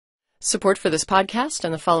Support for this podcast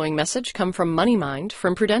and the following message come from MoneyMind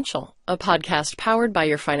from Prudential, a podcast powered by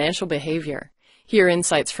your financial behavior. Hear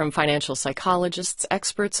insights from financial psychologists,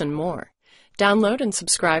 experts, and more. Download and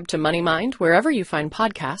subscribe to MoneyMind wherever you find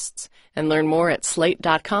podcasts, and learn more at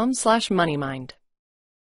slate.com/moneymind.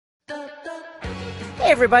 Hey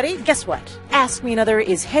everybody, guess what? Ask Me Another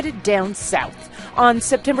is headed down south. On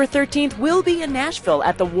September 13th, we'll be in Nashville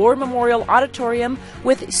at the War Memorial Auditorium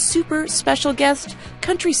with super special guest,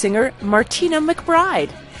 country singer Martina McBride.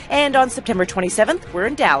 And on September 27th, we're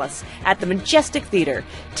in Dallas at the Majestic Theater.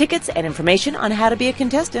 Tickets and information on how to be a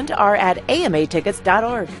contestant are at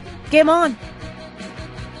amatickets.org. Game on!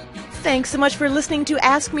 Thanks so much for listening to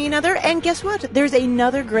Ask Me Another. And guess what? There's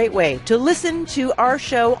another great way to listen to our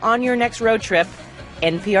show on your next road trip.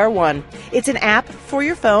 NPR One. It's an app for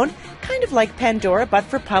your phone, kind of like Pandora, but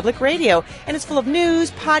for public radio. And it's full of news,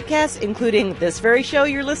 podcasts, including this very show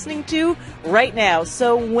you're listening to right now.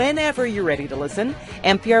 So whenever you're ready to listen,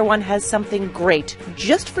 NPR One has something great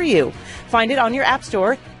just for you. Find it on your app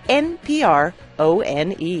store, NPR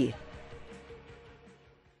ONE.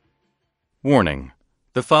 Warning.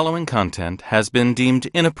 The following content has been deemed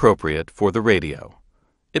inappropriate for the radio.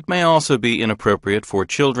 It may also be inappropriate for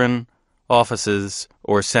children, offices,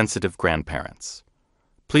 or sensitive grandparents.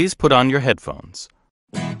 Please put on your headphones.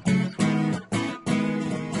 From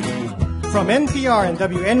NPR and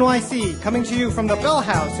WNYC, coming to you from the Bell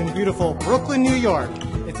House in beautiful Brooklyn, New York,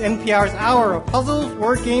 it's NPR's hour of puzzles,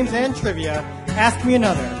 word games, and trivia, Ask Me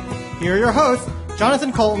Another. Here are your hosts,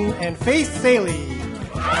 Jonathan Colton and Faith Saley.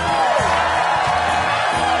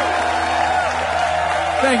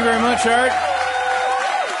 Thank you very much, Art.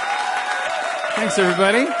 Thanks,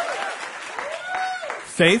 everybody.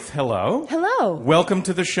 Faith, hello. Hello. Welcome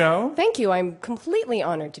to the show. Thank you. I'm completely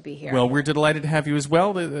honored to be here. Well, we're delighted to have you as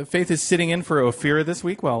well. Faith is sitting in for Ophira this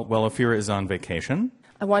week while Ophira is on vacation.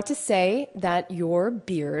 I want to say that your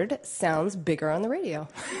beard sounds bigger on the radio.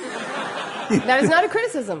 That is not a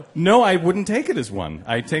criticism. No, I wouldn't take it as one.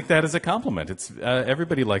 I take that as a compliment. It's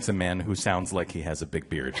everybody likes a man who sounds like he has a big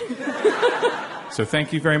beard. So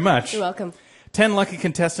thank you very much. You're welcome. 10 lucky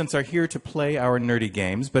contestants are here to play our nerdy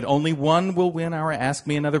games, but only one will win our Ask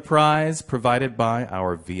Me Another prize provided by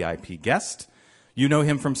our VIP guest. You know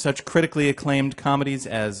him from such critically acclaimed comedies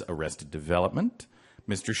as Arrested Development,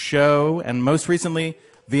 Mr. Show, and most recently,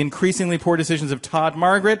 The Increasingly Poor Decisions of Todd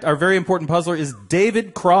Margaret. Our very important puzzler is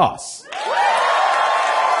David Cross.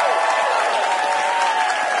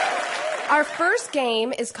 Our first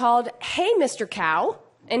game is called Hey, Mr. Cow.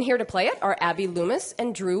 And here to play it are Abby Loomis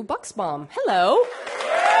and Drew Bucksbaum. Hello.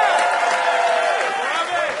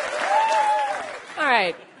 All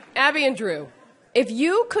right, Abby and Drew. If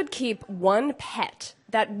you could keep one pet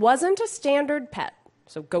that wasn't a standard pet,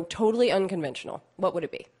 so go totally unconventional, what would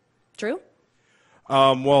it be? Drew?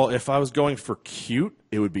 Well, if I was going for cute,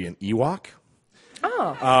 it would be an Ewok.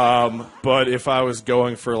 Oh. But if I was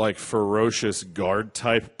going for like ferocious guard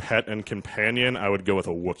type pet and companion, I would go with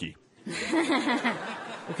a Wookiee.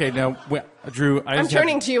 Okay, now, Drew, I'm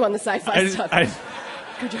turning to you on the sci-fi stuff. I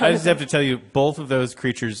just have to tell you, both of those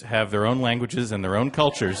creatures have their own languages and their own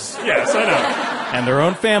cultures. Yes, I know. And their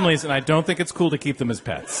own families, and I don't think it's cool to keep them as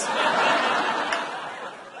pets.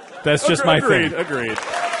 That's just my thing. Agreed.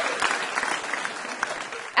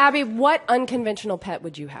 Abby, what unconventional pet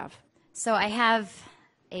would you have? So I have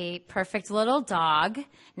a perfect little dog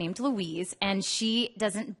named Louise, and she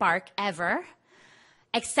doesn't bark ever,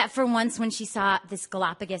 except for once when she saw this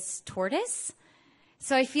Galapagos tortoise.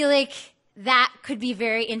 So I feel like that could be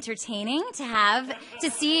very entertaining to have,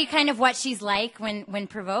 to see kind of what she's like when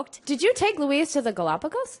provoked. Did you take Louise to the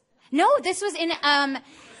Galapagos? No, this was in a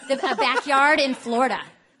backyard in Florida.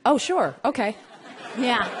 Oh, sure. Okay.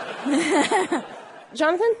 Yeah.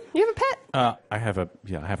 Jonathan, you have a pet? I have a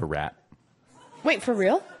rat. Wait, for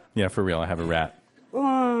real? Yeah, for real, I have a rat.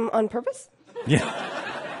 On purpose? Yeah.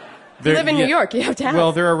 You live in New York, you have to have.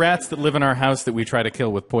 Well, there are rats that live in our house that we try to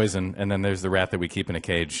kill with poison, and then there's the rat that we keep in a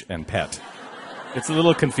cage and pet. It's a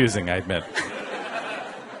little confusing, I admit.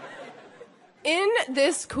 In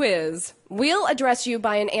this quiz, we'll address you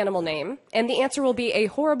by an animal name, and the answer will be a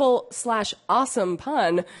horrible/awesome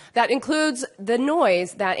pun that includes the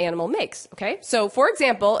noise that animal makes, okay? So, for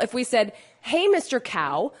example, if we said, "Hey, Mr.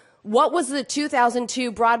 Cow, what was the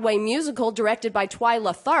 2002 Broadway musical directed by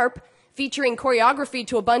Twyla Tharp featuring choreography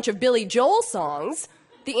to a bunch of Billy Joel songs?"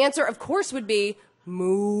 The answer, of course, would be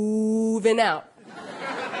 "Moving Out."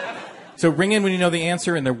 So ring in when you know the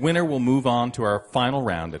answer, and the winner will move on to our final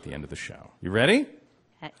round at the end of the show. You ready?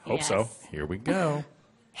 Hope so. Here we go.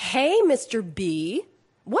 Hey, Mr. B,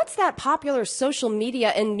 what's that popular social media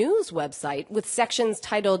and news website with sections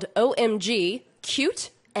titled OMG, Cute,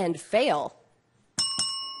 and fail?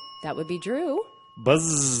 That would be Drew.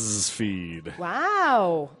 BuzzFeed.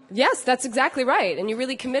 Wow. Yes, that's exactly right. And you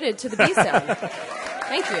really committed to the B sound.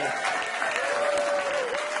 Thank you.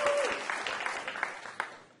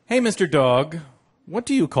 Hey, Mr. Dog, what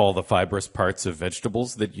do you call the fibrous parts of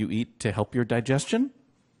vegetables that you eat to help your digestion?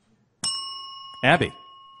 Abby.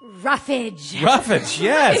 Roughage. Roughage,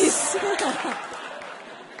 yes.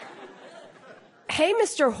 Hey,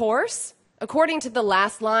 Mr. Horse. According to the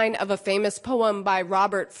last line of a famous poem by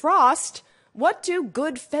Robert Frost, what do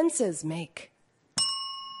good fences make?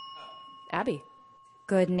 Abby.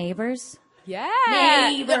 Good neighbors. Yeah.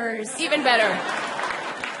 Neighbors. Even better.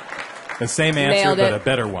 The same answer, Nailed it. but a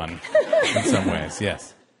better one in some ways,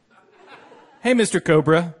 yes. Hey, Mr.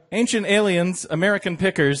 Cobra, Ancient Aliens, American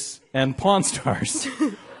Pickers, and Pawn Stars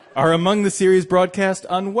are among the series broadcast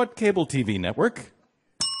on what cable TV network?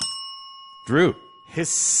 Drew.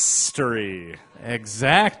 History.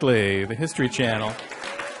 Exactly, the History Channel.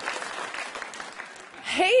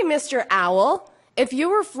 Hey, Mr. Owl. If you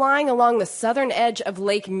were flying along the southern edge of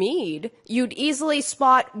Lake Mead, you'd easily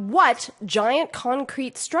spot what giant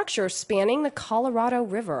concrete structure spanning the Colorado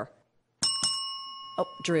River? Oh,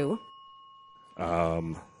 Drew. I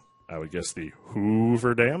would guess the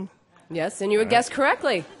Hoover Dam. Yes, and you would guess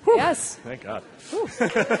correctly. Yes. Thank God.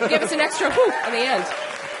 Give us an extra whoop at the end.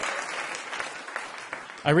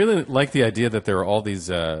 I really like the idea that there are all these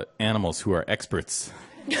animals who are experts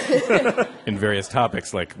in various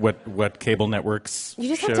topics, like what cable networks You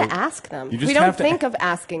just show. have to ask them. You just We don't have to- think of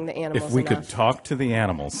asking the animals If we enough. could talk to the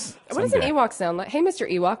animals. What does an someday. Ewok sound like? Hey, Mr.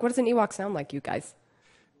 Ewok, what does an Ewok sound like, you guys?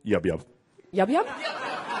 Yub yub. Yub yub?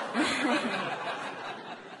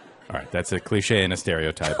 All right, that's a cliche and a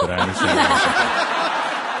stereotype, but I understand.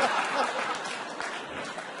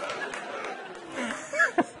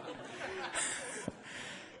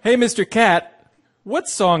 Hey, Mr. Cat, what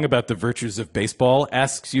song about the virtues of baseball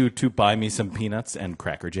asks you to buy me some peanuts and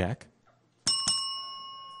Cracker Jack?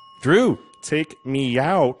 Drew. Take me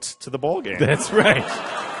out to the ball game. That's right.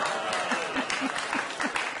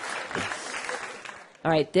 All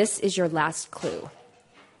right, this is your last clue.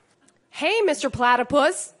 Hey, Mr.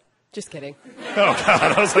 Platypus. Just kidding. Oh,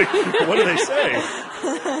 God. I was like, what do they say?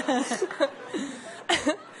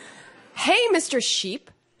 Hey, Mr. Sheep.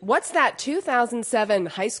 What's that 2007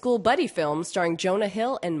 high school buddy film starring Jonah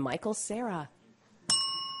Hill and Michael Cera?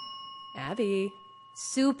 Abby.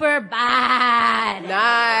 Super bad.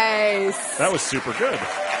 Nice. That was super good.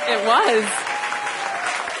 It was.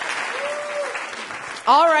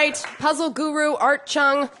 All right, puzzle guru Art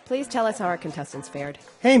Chung, please tell us how our contestants fared.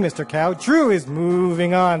 Hey, Mr. Cow, Drew is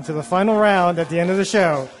moving on to the final round at the end of the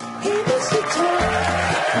show.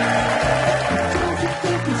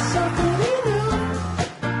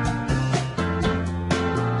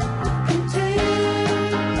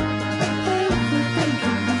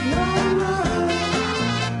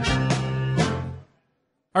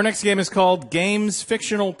 Our next game is called Games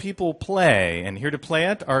Fictional People Play, and here to play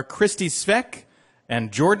it are Christy Sveck and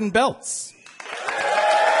Jordan Beltz.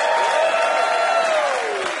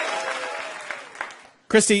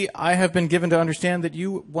 Christy, I have been given to understand that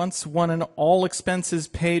you once won an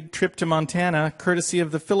all-expenses-paid trip to Montana courtesy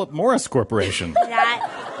of the Philip Morris Corporation.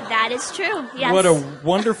 That is true. Yes. What a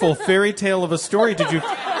wonderful fairy tale of a story. Did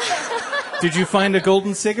you find a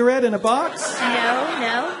golden cigarette in a box?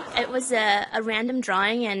 No. It was a random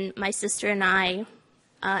drawing, and my sister and I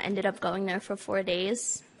ended up going there for 4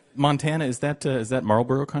 days. Montana, is that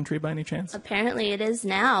Marlboro country by any chance? Apparently, it is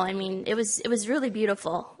now. I mean, it was really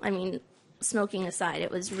beautiful. I mean, smoking aside,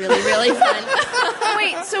 it was really, really fun.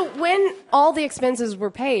 Wait, so when all the expenses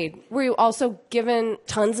were paid, were you also given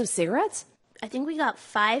tons of cigarettes? I think we got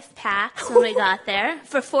 5 packs when we got there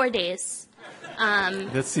for 4 days.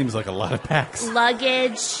 That seems like a lot of packs.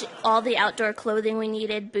 Luggage, all the outdoor clothing we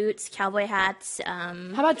needed, boots, cowboy hats. How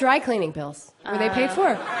about dry cleaning pills? Were they paid for?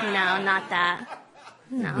 No, not that.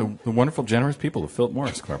 No. The wonderful, generous people of Philip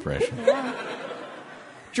Morris Corporation.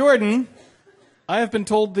 Jordan, I have been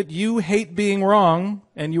told that you hate being wrong,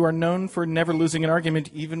 and you are known for never losing an argument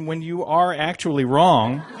even when you are actually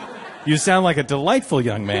wrong. You sound like a delightful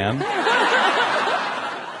young man.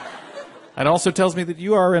 It also tells me that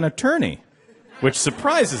you are an attorney, which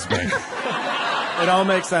surprises me. It all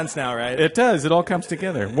makes sense now, right? It does. It all comes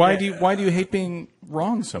together. Why do you hate being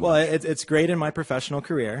wrong so much? Well, it's great in my professional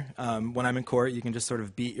career. When I'm in court, you can just sort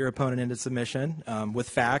of beat your opponent into submission with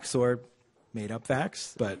facts or made-up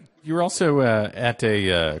facts. But you're also at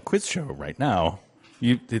a quiz show right now.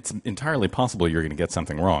 It's entirely possible you're going to get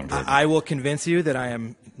something wrong, Jordan. I will convince you that I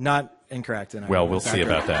am not incorrect. And Well, we'll see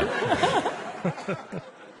about that.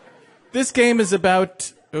 This game is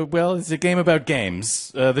about Well, it's a game about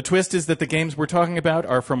games. The twist is that the games we're talking about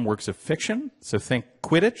are from works of fiction. So think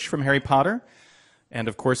Quidditch from Harry Potter. And,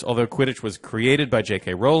 of course, although Quidditch was created by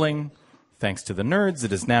J.K. Rowling, thanks to the nerds,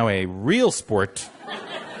 it is now a real sport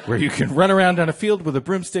where you can run around on a field with a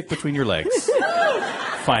broomstick between your legs.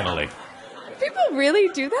 Finally. People really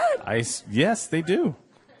do that? Yes, they do.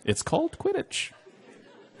 It's called Quidditch.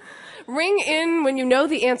 Ring in when you know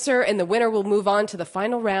the answer, and the winner will move on to the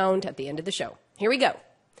final round at the end of the show. Here we go.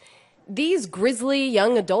 These grisly,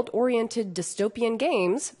 young adult-oriented dystopian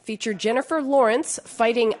games feature Jennifer Lawrence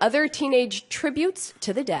fighting other teenage tributes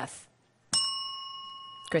to the death.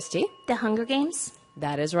 Christy? The Hunger Games?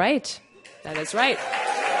 That is right. That is right.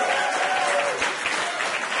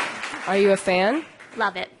 Are you a fan?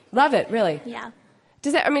 Love it. Love it, really? Yeah.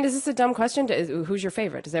 Is this a dumb question? Who's your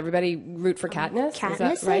favorite? Does everybody root for Katniss?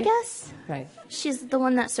 Katniss, Is that right? I guess. Right. She's the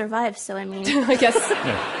one that survived, so I mean... I guess.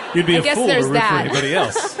 Yeah. You'd be a guess fool to there's root that. for anybody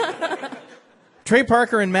else. Trey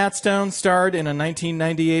Parker and Matt Stone starred in a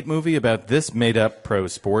 1998 movie about this made-up pro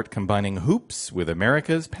sport combining hoops with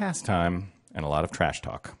America's pastime and a lot of trash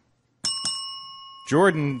talk.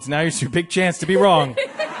 Jordan, now's your big chance to be wrong.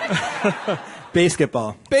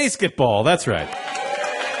 Basketball. Basketball, that's right.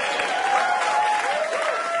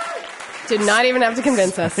 Did not even have to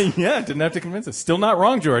convince us. Yeah, didn't have to convince us. Still not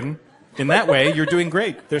wrong, Jordan. In that way, you're doing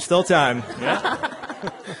great. There's still time. Yeah.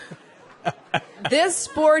 This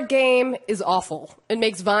board game is awful. It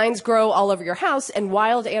makes vines grow all over your house, and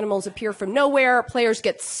wild animals appear from nowhere. Players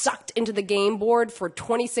get sucked into the game board for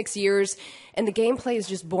 26 years, and the gameplay is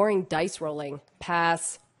just boring dice rolling.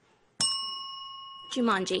 Pass.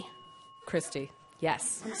 Jumanji. Christy.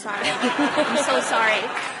 Yes. I'm sorry. I'm so sorry.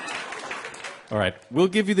 All right, we'll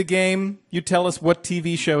give you the game. You tell us what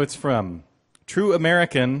TV show it's from. True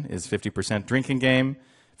American is 50% drinking game,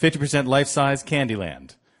 50% life-size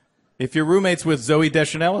Candyland. If you're roommates with Zooey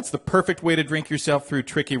Deschanel, it's the perfect way to drink yourself through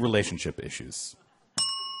tricky relationship issues.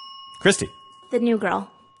 Christy. The New Girl.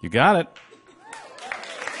 You got it.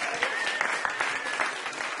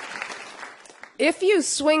 If you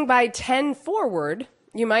swing by 10 forward,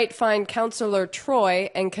 you might find Counselor Troy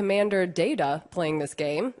and Commander Data playing this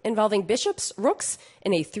game, involving bishops, rooks,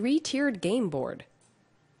 and a 3-tiered game board.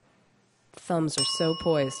 Thumbs are so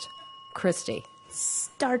poised. Christy.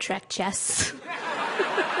 Star Trek chess.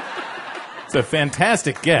 It's a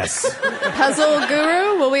fantastic guess. Puzzle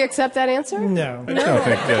Guru, will we accept that answer? No. I don't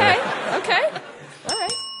think Okay. All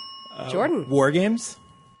right. Jordan. War games?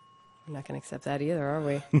 I'm not going to accept that either, are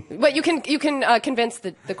we? But you can convince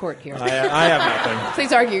the court here. I have nothing.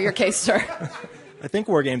 Please argue your case, sir. I think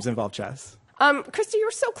war games involve chess. Christy,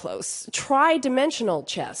 you're so close. Tri-dimensional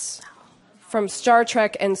chess from Star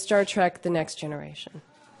Trek and Star Trek: The Next Generation.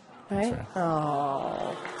 Right?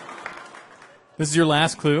 Oh. This is your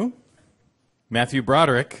last clue. Matthew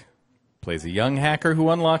Broderick plays a young hacker who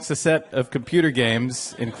unlocks a set of computer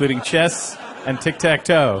games, including chess and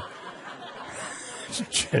tic-tac-toe.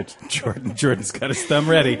 Jordan's got his thumb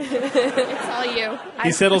ready. It's all you.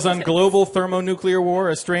 He settles on global thermonuclear war,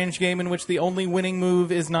 a strange game in which the only winning move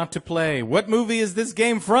is not to play. What movie is this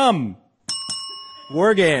game from?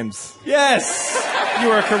 War games. Yes, you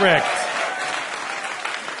are correct.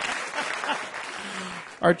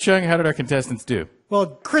 Art Chung, how did our contestants do? Well,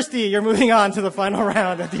 Christy, you're moving on to the final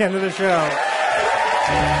round at the end of the show.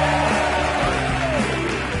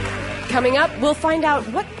 Coming up, we'll find out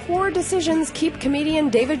what poor decisions keep comedian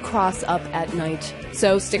David Cross up at night.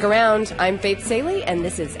 So stick around. I'm Faith Saley, and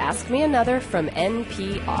this is Ask Me Another from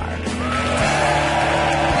NPR.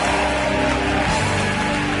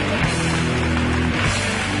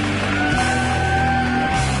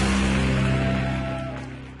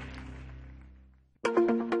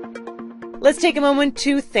 Let's take a moment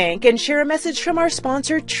to thank and share a message from our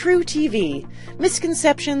sponsor, True TV.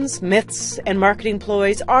 Misconceptions, myths, and marketing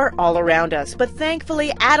ploys are all around us, but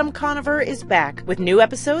thankfully Adam Conover is back with new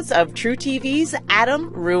episodes of True TV's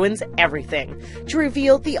Adam Ruins Everything to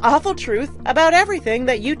reveal the awful truth about everything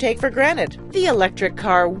that you take for granted. The electric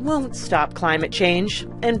car won't stop climate change,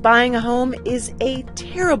 and buying a home is a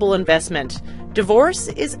terrible investment. Divorce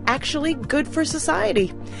is actually good for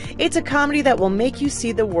society. It's a comedy that will make you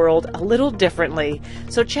see the world a little differently.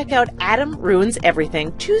 So check out Adam Ruins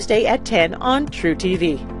Everything, Tuesday at 10 on True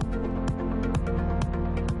TV.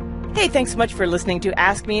 Hey, thanks so much for listening to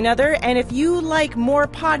Ask Me Another. And if you like more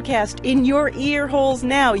podcast in your ear holes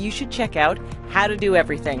now, you should check out How to Do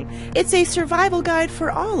Everything. It's a survival guide for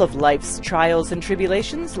all of life's trials and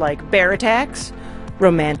tribulations, like bear attacks,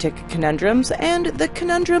 romantic conundrums, and the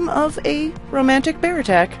conundrum of a romantic bear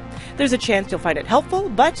attack. There's a chance you'll find it helpful,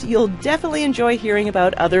 but you'll definitely enjoy hearing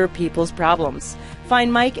about other people's problems.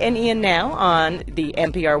 Find Mike and Ian now on the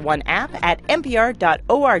NPR One app at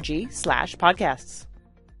npr.org/podcasts.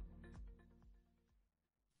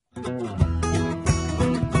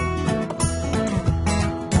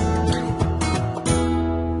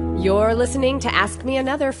 You're listening to Ask Me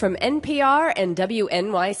Another from NPR and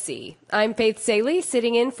WNYC. I'm Faith Saley,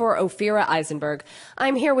 sitting in for Ophira Eisenberg.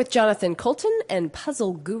 I'm here with Jonathan Colton and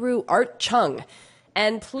puzzle guru Art Chung.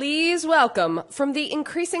 And please welcome, from the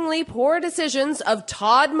increasingly poor decisions of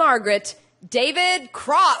Todd Margaret, David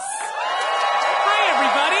Cross. Hi,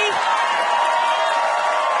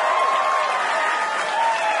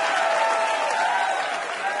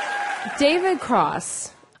 everybody. David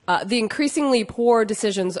Cross, the increasingly poor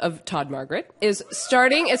decisions of Todd Margaret, is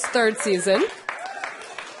starting its third season.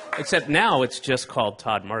 Except now it's just called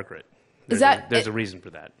Todd Margaret. There's a reason for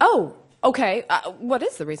that. Oh, okay. What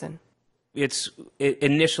is the reason? It's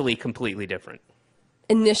initially completely different.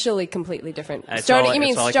 Initially completely different. That's Starting? all- You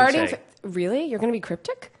mean that's all I can starting? say. Really? You're going to be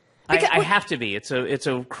cryptic? I have to be. It's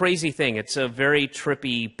a crazy thing. It's a very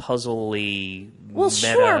trippy, puzzly. Well,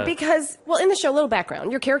 meta. sure, because, in the show, a little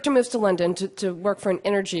background. Your character moves to London to work for an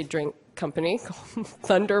energy drink company called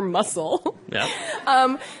Thunder Muscle. Yeah.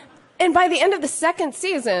 And by the end of the second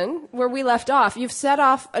season, where we left off, you've set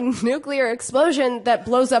off a nuclear explosion that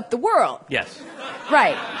blows up the world. Yes.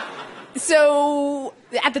 Right. So,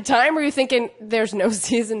 at the time, were you thinking there's no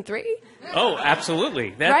season 3? Oh,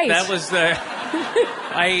 absolutely. Right. That was the.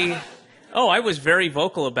 I was very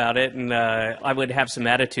vocal about it, and I would have some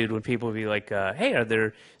attitude when people would be like, "Hey, is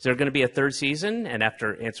there going to be a third season?" And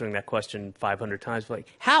after answering that question 500 times, like,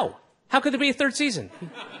 "How? How could there be a third season?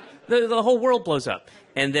 The whole world blows up."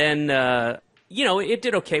 And then, it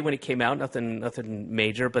did okay when it came out, nothing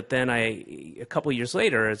major. But then a couple years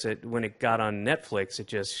later, when it got on Netflix, it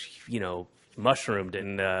just mushroomed,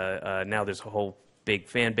 and now there's a whole big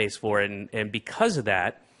fan base for it, and because of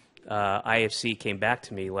that, IFC came back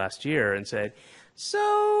to me last year and said,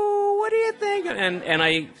 "So, what do you think?" And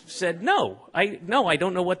I said, "No, I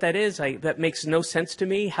don't know what that is. That makes no sense to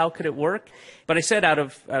me. How could it work?" But I said, out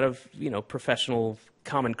of professional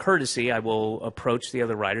common courtesy, I will approach the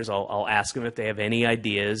other writers. I'll ask them if they have any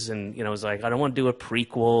ideas, and I was like, I don't want to do a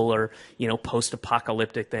prequel or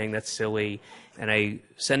post-apocalyptic thing. That's silly. And I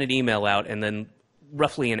sent an email out, and then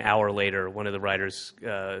roughly an hour later, one of the writers,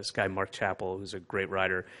 this guy Mark Chappell, who's a great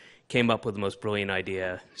writer, came up with the most brilliant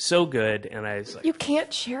idea. So good, and I was like, You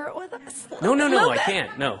can't share it with us? No, I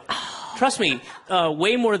can't. No. Trust me,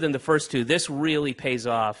 way more than the first two. This really pays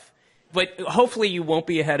off. But hopefully you won't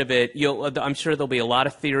be ahead of it. I'm sure there'll be a lot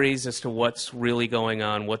of theories as to what's really going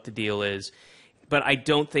on, what the deal is. But I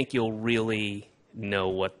don't think you'll really know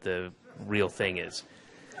what the real thing is.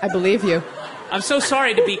 I believe you. I'm so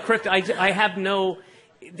sorry to be cryptic. I have no...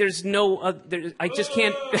 There's no... I just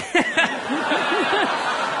can't...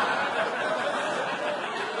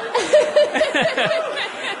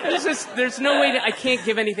 There's no way I can't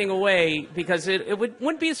give anything away because it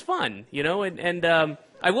wouldn't be as fun, And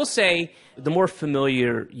I will say, the more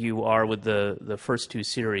familiar you are with the first two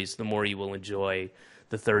series, the more you will enjoy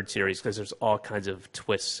the third series because there's all kinds of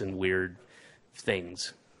twists and weird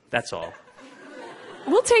things. That's all.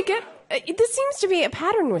 We'll take it. This seems to be a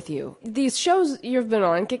pattern with you. These shows you've been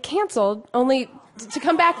on get canceled only to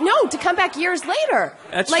come back. No, to come back years later.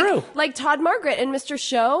 That's true. Like Todd Margaret and Mr.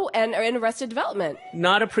 Show and Arrested Development.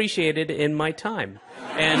 Not appreciated in my time.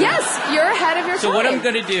 And yes, you're ahead of your time. So what I'm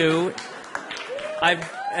going to do,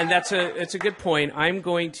 it's a good point. I'm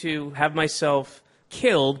going to have myself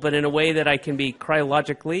killed, but in a way that I can be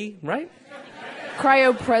cryologically, right?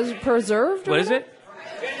 Preserved? What is it?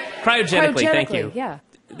 Cryogenically, thank you. Yeah.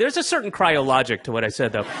 There's a certain cryologic to what I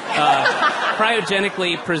said, though.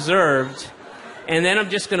 Cryogenically preserved, and then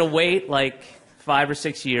I'm just going to wait like 5 or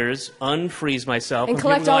 6 years, unfreeze myself, and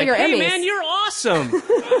collect all your Emmys. Emmys. Hey, man, you're awesome.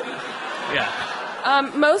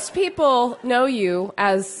 Yeah. Most people know you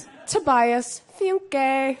as Tobias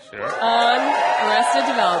Funke on Arrested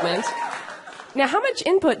Development. Now, how much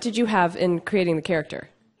input did you have in creating the character?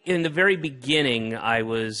 In the very beginning, I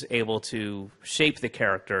was able to shape the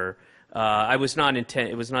character. It was not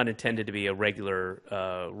intended to be a regular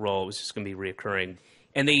role. It was just going to be reoccurring.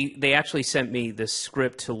 And they actually sent me the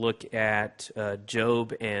script to look at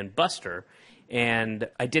Job and Buster, and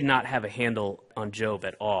I did not have a handle on Job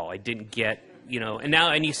at all. I didn't get,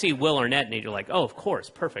 and you see Will Arnett, and you're like, oh, of course,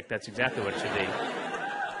 perfect. That's exactly what it should be.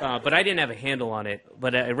 But I didn't have a handle on it.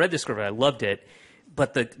 But I read the script, and I loved it.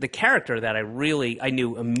 But the character that I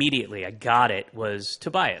knew immediately, I got it, was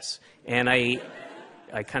Tobias. And I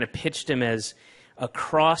kind of pitched him as a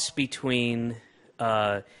cross between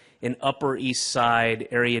an Upper East Side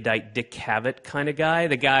erudite Dick Cavett kind of guy,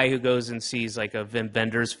 the guy who goes and sees like a Wim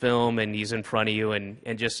Wenders film and he's in front of you and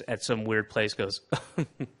just at some weird place goes like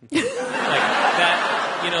that,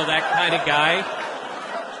 that kind of guy.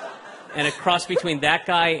 And a cross between that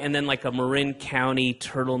guy and then like a Marin County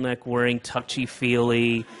turtleneck wearing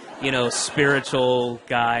touchy-feely, spiritual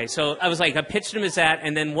guy. So I pitched him as that.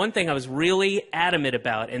 And then one thing I was really adamant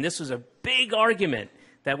about, and this was a big argument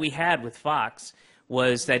that we had with Fox,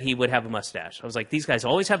 was that he would have a mustache. I was like, these guys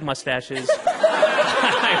always have mustaches.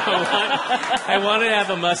 I wanted to have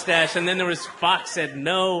a mustache. And then Fox said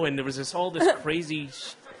no, and there was this crazy...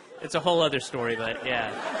 It's a whole other story, but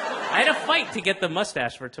yeah. I had a fight to get the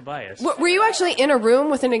mustache for Tobias. Were you actually in a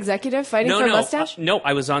room with an executive fighting for a mustache? No,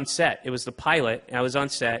 I was on set. It was the pilot. I was on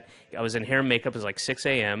set. I was in hair and makeup. It was like 6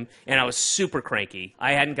 a.m., and I was super cranky.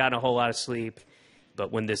 I hadn't gotten a whole lot of sleep.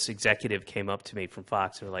 But when this executive came up to me from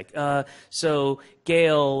Fox, they were like, so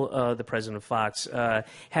Gail, the president of Fox,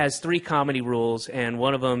 has 3 comedy rules, and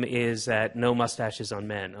one of them is that no mustaches on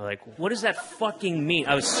men. I'm like, what does that fucking mean?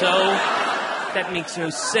 I was so... That makes no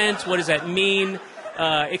sense. What does that mean?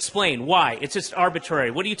 Explain. Why? It's just arbitrary.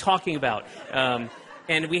 What are you talking about?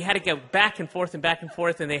 And we had to go back and forth, and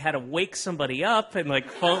they had to wake somebody up. And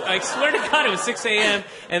I swear to God, it was 6 a.m.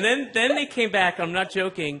 And then they came back. I'm not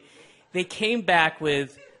joking. They came back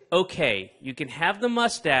with, okay, you can have the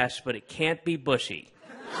mustache, but it can't be bushy.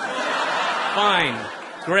 Fine.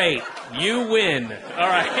 Great. You win. All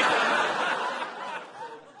right.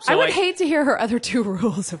 So I would hate to hear her other 2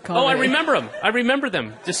 rules of comedy. Oh, I remember them. I remember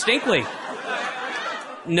them distinctly.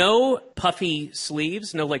 No puffy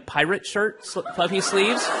sleeves. No, pirate shirt puffy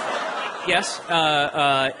sleeves. Yes.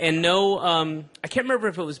 And no, I can't remember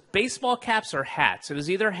if it was baseball caps or hats. It was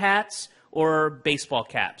either hats or baseball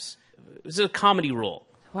caps. It was a comedy rule.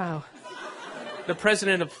 Wow. The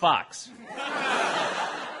president of Fox.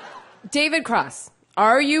 David Cross.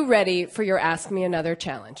 Are you ready for your Ask Me Another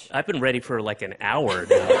challenge? I've been ready for an hour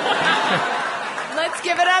now. Let's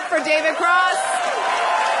give it up for David Cross.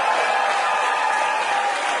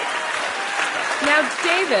 Now,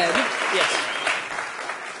 David. Yes.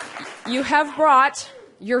 You have brought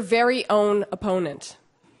your very own opponent.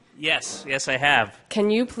 Yes, I have. Can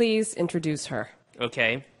you please introduce her?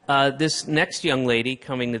 Okay. This next young lady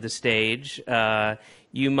coming to the stage,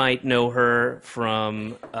 you might know her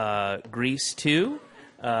from Grease 2.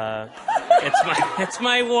 It's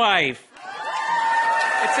my wife.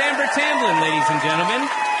 It's Amber Tamblyn, ladies and gentlemen,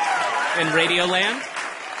 in Radioland.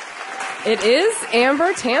 It is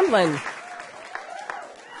Amber Tamblyn.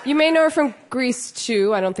 You may know her from Grease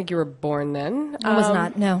 2. I don't think you were born then. I was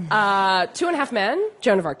not, no. 2.5 Men,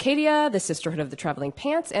 Joan of Arcadia, The Sisterhood of the Traveling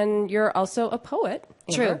Pants, and you're also a poet.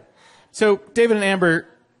 Amber. True. So, David and Amber,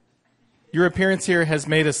 your appearance here has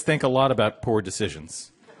made us think a lot about poor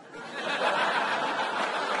decisions.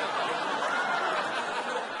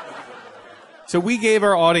 So we gave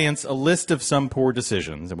our audience a list of some poor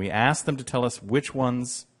decisions, and we asked them to tell us which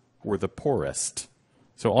ones were the poorest.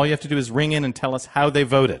 So all you have to do is ring in and tell us how they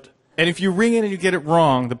voted. And if you ring in and you get it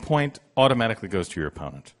wrong, the point automatically goes to your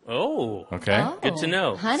opponent. Oh. Okay? Oh. Good to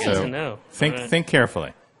know. Honey. Good to know. Think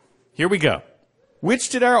carefully. Here we go. Which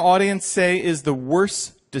did our audience say is the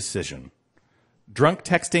worst decision? Drunk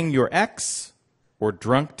texting your ex or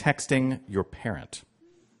drunk texting your parent?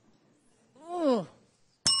 Ooh.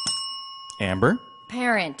 Amber?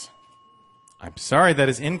 Parent. I'm sorry, that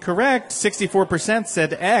is incorrect. 64%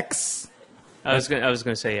 said ex. I was going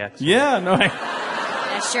to say X. Yeah, no.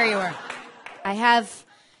 Yeah, sure you were. I have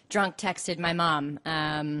drunk texted my mom,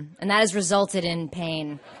 and that has resulted in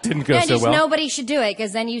pain. Didn't go so well. Nobody should do it,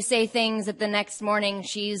 because then you say things that the next morning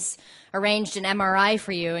she's arranged an MRI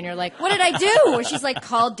for you, and you're like, what did I do? Or she's like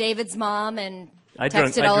called David's mom and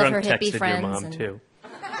texted all of her hippie friends. Your mom, too.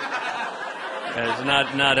 It's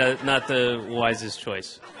not the wisest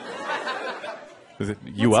choice. Was it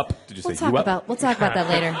you up? Did you say you up? We'll talk about that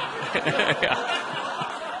later.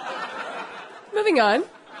 Moving on.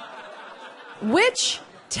 Which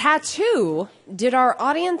tattoo did our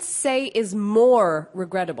audience say is more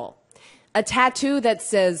regrettable? A tattoo that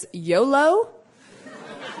says YOLO?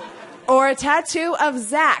 Or a tattoo of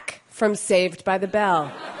Zach from Saved by the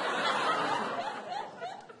Bell?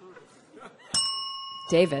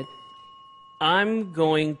 David. I'm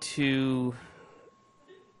going to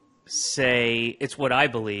say it's what I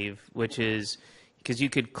believe, which is because you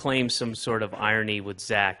could claim some sort of irony with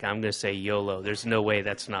Zach. I'm going to say YOLO. There's no way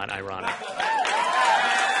that's not ironic.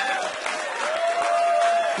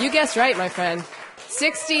 You guessed right, my friend.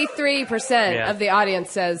 63% of the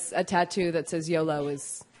audience says a tattoo that says YOLO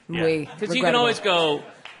is muy Because you can always go,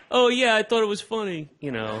 oh, yeah, I thought it was funny,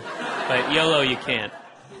 but YOLO you can't.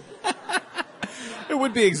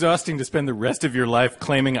 would be exhausting to spend the rest of your life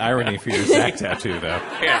claiming irony for your Zach tattoo, though.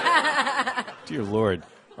 Yeah. Dear Lord.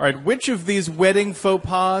 All right, which of these wedding faux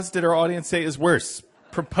pas did our audience say is worse?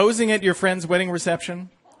 Proposing at your friend's wedding reception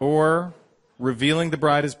or revealing the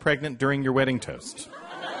bride is pregnant during your wedding toast?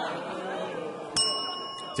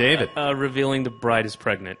 David. Revealing the bride is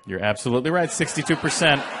pregnant. You're absolutely right,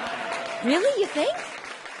 62%. Really, you think?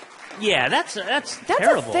 Yeah, that's That's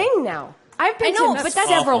terrible. a thing now. I've been know, to but that's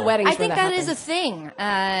several awful. weddings I think where that is a happens. thing.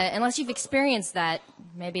 Unless you've experienced that,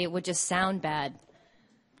 maybe it would just sound bad.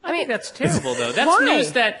 I mean, that's terrible, though. That's Why?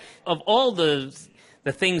 news that of all the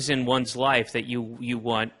things in one's life that you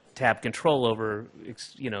want to have control over,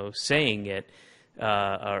 saying it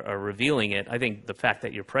or revealing it, I think the fact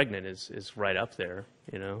that you're pregnant is right up there,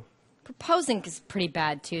 Proposing is pretty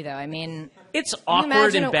bad, too, though. I mean... It's Can you awkward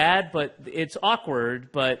imagine and bad, but it's awkward,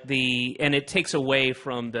 and it takes away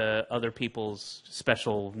from the other people's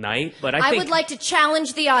special night. But I think would like to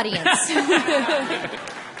challenge the audience.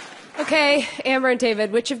 Okay, Amber and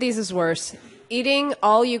David, which of these is worse? Eating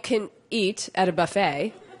all you can eat at a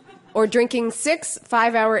buffet or drinking 6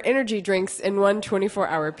 5-hour energy drinks in one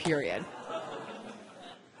 24-hour period?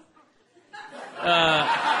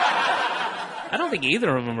 I don't think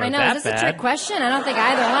either of them are I know, that is this bad. a trick question? I don't think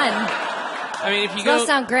either one. I mean, if you Those go,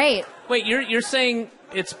 sound great. wait, you're saying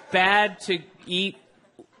it's bad to eat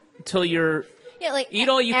till you're Yeah, like eat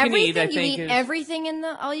all you can eat. I everything? think You eat is, everything in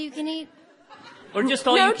the all you can eat? or just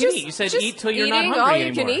all you can eat. You said eat till you're not eating hungry all you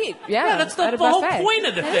anymore. can eat. Yeah, that's at the a whole buffet. point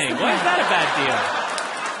of the thing. Why is that a bad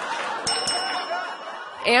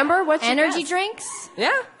deal? Amber, what's your Energy guess? drinks?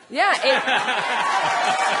 Yeah, yeah.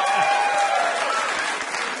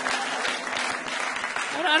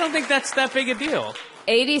 I don't think that's that big a deal.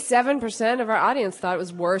 87% of our audience thought it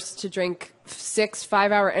was worse to drink 6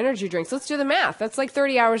 5-hour energy drinks. Let's do the math. That's like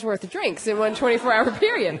 30 hours worth of drinks in one 24-hour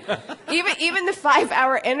period. Even the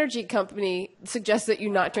 5-hour energy company suggests that you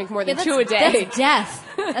not drink more than 2 a day. That's death.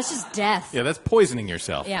 That's just death. Yeah, that's poisoning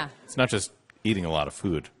yourself. Yeah. It's not just eating a lot of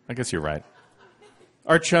food. I guess you're right.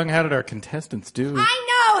 Art Chung, how did our contestants do? I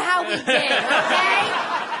know how we did,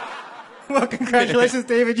 okay? Well, congratulations,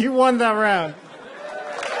 David. You won that round.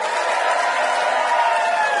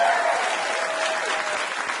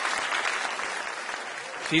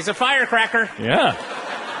 She's a firecracker. Yeah.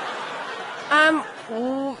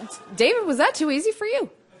 David, was that too easy for you?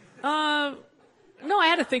 No, I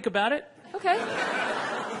had to think about it. Okay.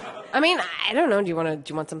 I mean, I don't know. Do you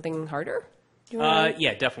want something harder?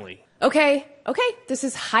 Yeah, definitely. Okay. This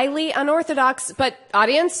is highly unorthodox, but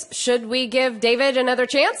audience, should we give David another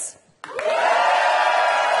chance?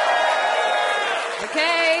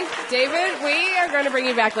 Okay, David, we are going to bring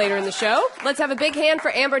you back later in the show. Let's have a big hand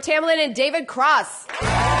for Amber Tamlin and David Cross.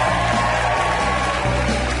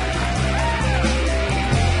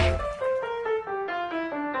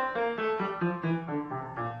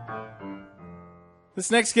 This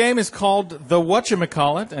next game is called The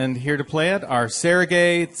Whatchamacallit, and here to play it are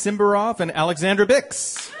Sergei Tsimbarov and Alexandra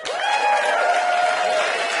Bix.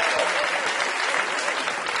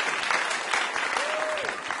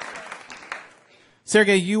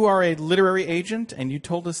 Sergei, you are a literary agent, and you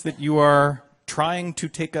told us that you are trying to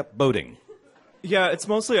take up boating. Yeah, it's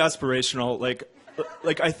mostly aspirational.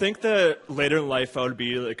 Like I think that later in life I would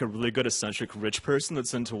be like a really good eccentric rich person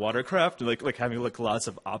that's into watercraft, like having like lots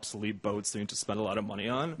of obsolete boats that you need to spend a lot of money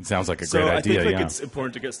on. It sounds like a so great I idea, think yeah. it's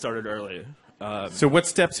important to get started early. So what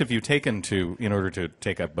steps have you taken in order to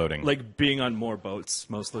take up boating? Like being on more boats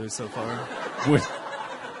mostly so far.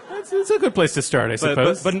 It's a good place to start, I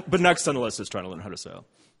suppose. But next on the list is trying to learn how to sail.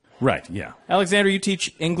 Right, yeah. Alexandra, you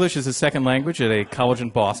teach English as a second language at a college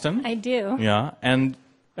in Boston. I do. Yeah, and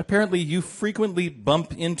apparently you frequently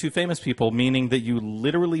bump into famous people, meaning that you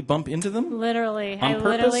literally bump into them? Literally. On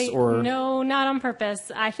purpose, or? No, not on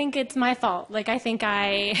purpose. I think it's my fault. Like, I think I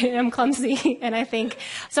am clumsy, and I think...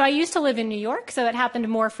 So I used to live in New York, so it happened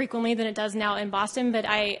more frequently than it does now in Boston, but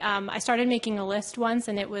I started making a list once,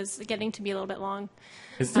 and it was getting to be a little bit long.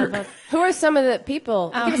 Who are some of the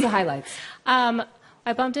people? Give us the highlights.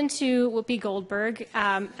 I bumped into Whoopi Goldberg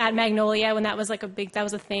at Magnolia when that was like that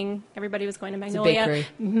was a thing. Everybody was going to Magnolia. It's a bakery.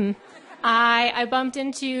 Mm-hmm. I bumped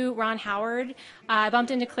into Ron Howard. I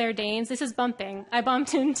bumped into Claire Danes. This is bumping. I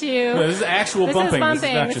bumped into... No, this is actual bumping.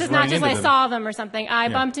 This is not just I them. saw them or something. I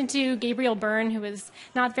bumped into Gabriel Byrne, who was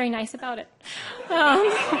not very nice about it.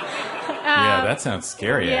 Yeah, that sounds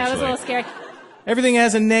scary, yeah, actually. it was a little scary. Everything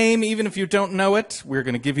has a name, even if you don't know it. We're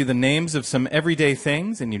going to give you the names of some everyday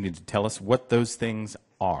things, and you need to tell us what those things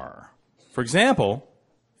are. For example,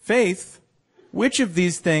 Faith, which of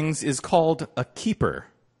these things is called a keeper?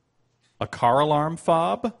 A car alarm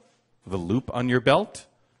fob? The loop on your belt?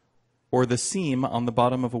 or the seam on the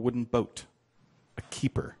bottom of a wooden boat? A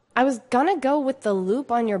keeper. I was gonna go with the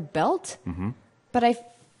loop on your belt, but I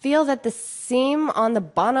feel that the seam on the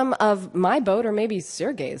bottom of my boat, or maybe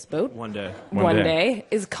Sergei's boat, One day. one day,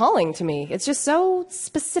 is calling to me. It's just so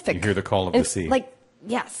specific. You hear the call of the sea. Like,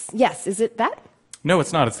 yes. Is it that? No,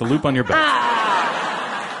 it's not. It's the loop on your belt.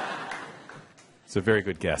 It's a very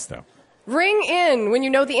good guess, though. Ring in when you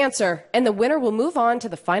know the answer, and the winner will move on to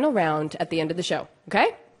the final round at the end of the show.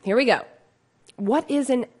 Okay? Here we go. What is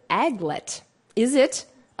an aglet? Is it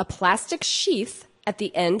a plastic sheath at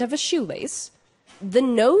the end of a shoelace, the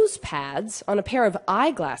nose pads on a pair of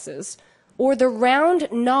eyeglasses, or the round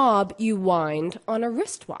knob you wind on a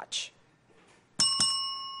wristwatch?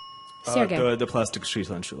 Sergey. The plastic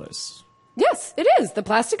sheath on shoelace. Yes, it is. The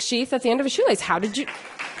plastic sheath at the end of a shoelace. How did you...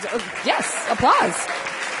 Yes, applause.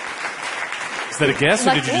 Is that a guess,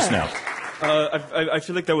 or did you just know? I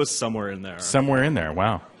feel like that was somewhere in there. Somewhere in there.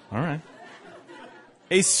 Wow. All right.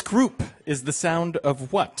 A scroop is the sound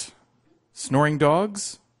of what? Snoring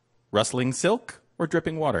dogs, rustling silk, or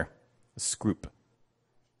dripping water? A scroop.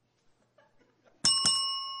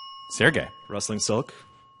 Sergey. Rustling silk.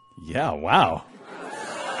 Yeah, wow.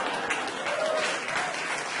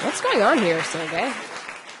 What's going on here, Sergey?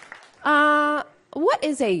 What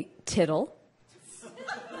is a tittle?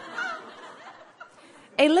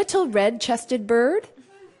 A little red-chested bird?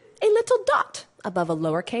 A little dot above a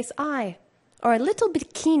lowercase I? Or a little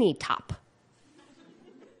bikini top?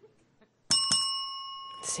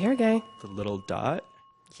 Sergey. The little dot?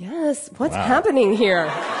 Yes. What's happening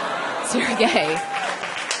here, Sergey?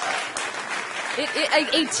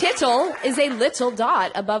 A tittle is a little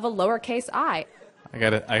dot above a lowercase I. I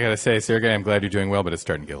gotta say, Sergey, I'm glad you're doing well, but it's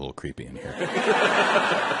starting to get a little creepy in here.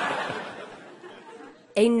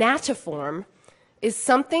 A natiform is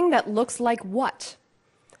something that looks like what?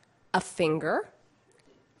 A finger,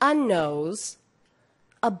 a nose,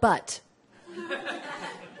 a butt.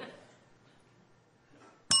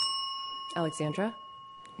 Alexandra?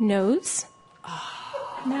 Nose?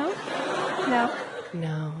 No? No.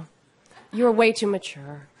 No. You're way too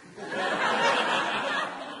mature.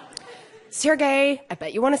 Sergey, I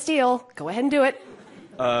bet you want to steal. Go ahead and do it.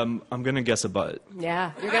 I'm going to guess a butt.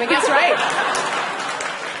 Yeah, you're going to guess right.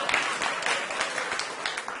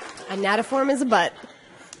 A natiform is a butt.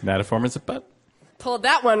 Natiform is a butt. Pulled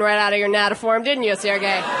that one right out of your natiform, didn't you,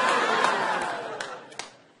 Sergey? All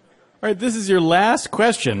right, this is your last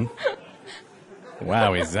question.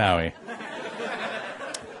 Wowie zowie.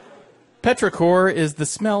 Petrichor is the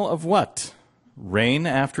smell of what? Rain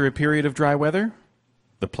after a period of dry weather?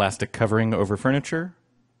 The plastic covering over furniture?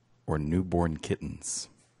 Or newborn kittens?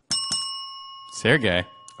 Sergey.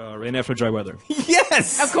 Rain after dry weather.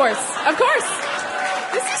 Yes! Of course. Of course.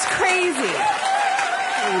 This is crazy.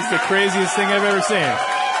 This is the craziest thing I've ever seen.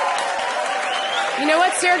 You know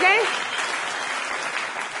what, Sergey?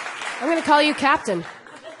 I'm going to call you Captain.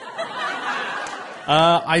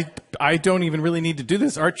 I don't even really need to do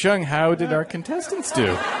this. Art Chung, how did our contestants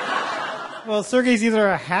do? Well, Sergey's either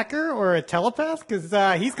a hacker or a telepath, because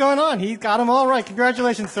he's going on. He's got them all right.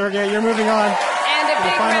 Congratulations, Sergey. You're moving on. And a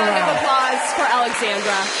big round of applause for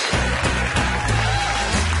Alexandra.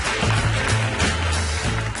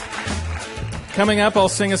 Coming up, I'll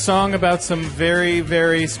sing a song about some very,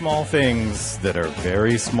 very small things that are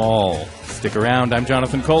very small. Stick around. I'm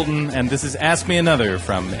Jonathan Colton, and this is Ask Me Another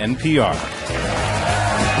from NPR.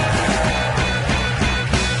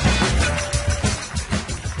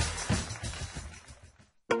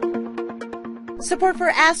 Support for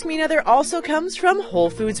Ask Me Another also comes from Whole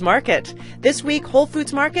Foods Market. This week, Whole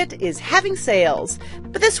Foods Market is having sales.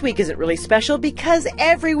 But this week isn't really special because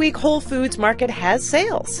every week Whole Foods Market has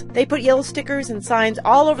sales. They put yellow stickers and signs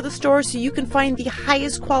all over the store so you can find the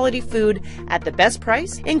highest quality food at the best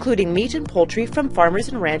price, including meat and poultry from farmers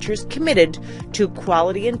and ranchers committed to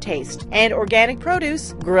quality and taste, and organic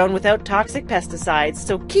produce grown without toxic pesticides.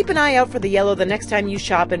 So keep an eye out for the yellow the next time you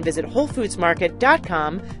shop and visit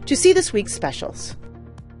WholeFoodsMarket.com to see this week's specials.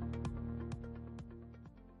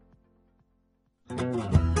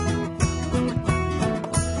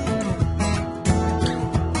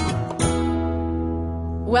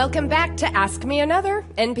 Welcome back to Ask Me Another,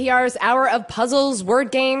 NPR's hour of puzzles,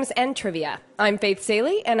 word games, and trivia. I'm Faith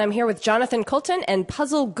Saley, and I'm here with Jonathan Colton and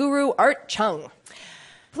puzzle guru Art Chung.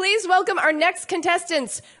 Please welcome our next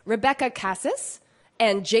contestants, Rebecca Cassis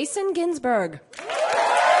and Jason Ginsberg.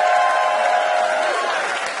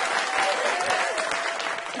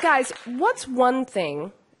 Guys, what's one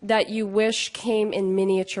thing that you wish came in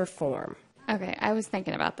miniature form? Okay, I was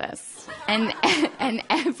thinking about this. And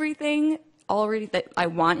everything already that I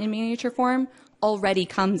want in miniature form already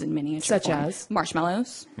comes in miniature Such form. as?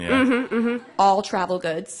 Marshmallows. Yeah. All travel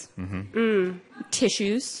goods. Mm-hmm.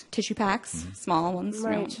 Tissues, tissue packs, small ones,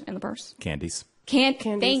 Right. in the purse. Candies.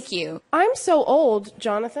 Candies. Thank you. I'm so old,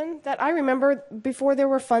 Jonathan, that I remember before there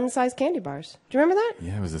were fun-sized candy bars. Do you remember that?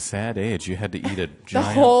 Yeah, it was a sad age. You had to eat a The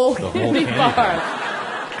giant... whole candy bar.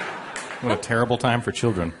 What a terrible time for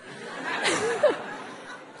children.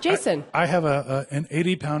 Jason. I have an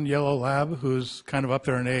 80-pound yellow lab who's kind of up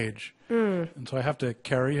there in age. And so I have to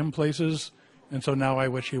carry him places. And so now I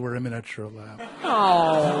wish he were a miniature lab.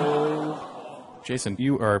 Oh. Jason,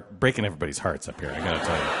 you are breaking everybody's hearts up here, I gotta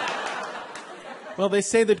tell you. Well, they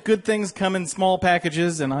say that good things come in small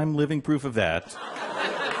packages, and I'm living proof of that.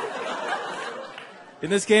 In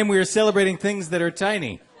this game, we are celebrating things that are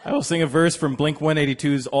tiny. I will sing a verse from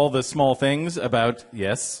Blink-182's All the Small Things about,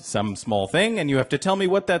 yes, some small thing, and you have to tell me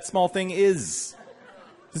what that small thing is.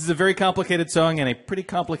 This is a very complicated song and a pretty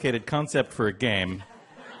complicated concept for a game,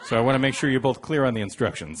 so I want to make sure you're both clear on the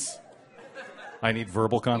instructions. I need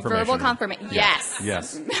verbal confirmation. Verbal confirmation. Yes.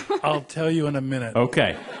 Yes. I'll tell you in a minute.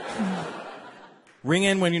 Okay. Ring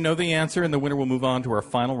in when you know the answer, and the winner will move on to our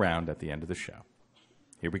final round at the end of the show.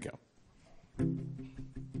 Here we go.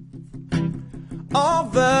 All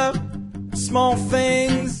the small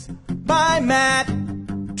things by Matt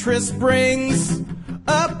Triss brings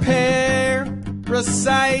a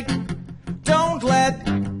parasite. Don't let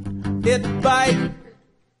it bite.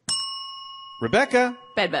 Rebecca.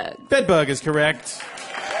 Bedbug. Bedbug is correct.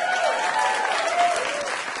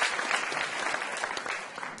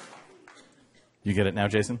 You get it now,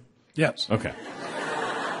 Jason? Yes. Okay.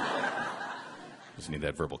 Just need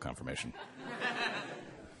that verbal confirmation.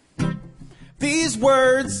 These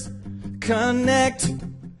words connect.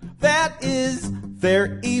 That is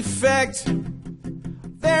their effect.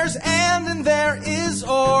 There's and there is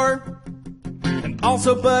or. And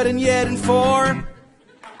also but and yet and for.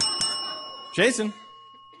 Jason.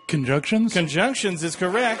 Conjunctions? Conjunctions is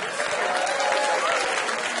correct.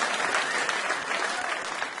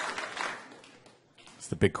 It's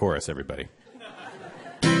the big chorus, everybody.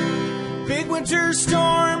 Big winter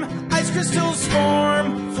storm, ice crystals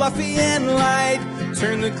form, fluffy and light,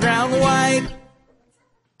 turn the ground white.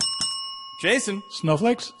 Jason.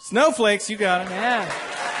 Snowflakes? Snowflakes, you got it. Yeah.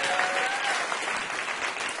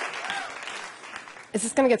 Is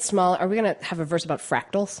this going to get smaller? Are we going to have a verse about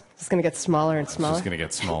fractals? Is this going to get smaller and smaller? It's just going to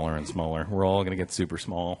get smaller and smaller. We're all going to get super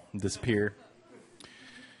small and disappear.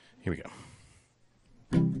 Here we go.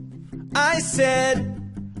 I said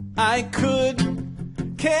I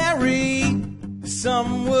could carry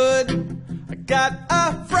some wood. I got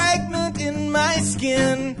a fragment in my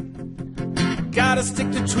skin. Gotta stick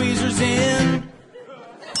the tweezers in.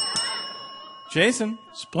 Jason.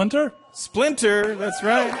 Splinter? Splinter, that's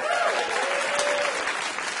right.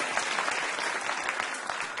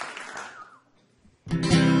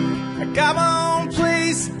 I got my own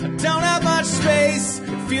place, I don't have much space.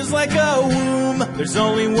 It feels like a womb, there's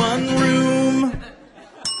only one room.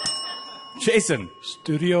 Jason.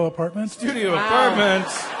 Studio apartment? Studio apartment.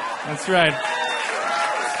 That's right.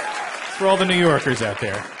 It's for all the New Yorkers out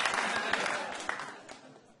there.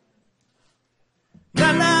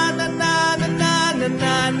 Na na na na na na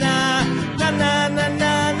na na na na na na na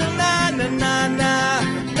na na na na.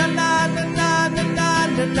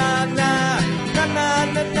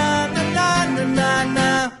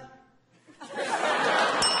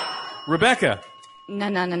 Rebecca. Na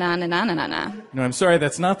na na na na na na na. No, I'm sorry,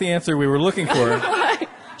 that's not the answer we were looking for. Do you want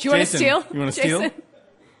to Jason, steal? You want to steal? Jason?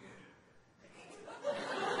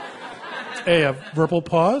 A verbal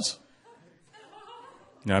pause?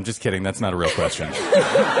 No, I'm just kidding. That's not a real question.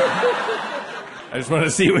 I just wanted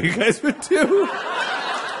to see what you guys would do.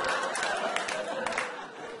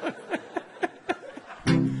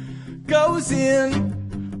 Goes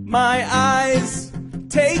in my eyes,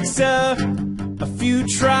 takes a few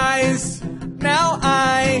tries. Now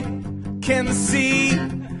I can see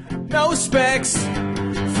no specs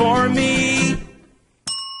for me.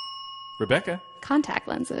 Rebecca. Contact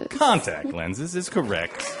lenses. Contact lenses is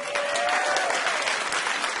correct.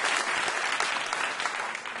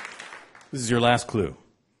 This is your last clue.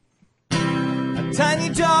 A tiny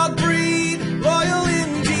dog breed, loyal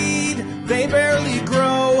indeed. They barely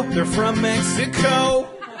grow, they're from Mexico.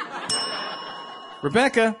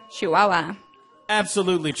 Rebecca. Chihuahua.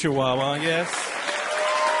 Absolutely Chihuahua, yes.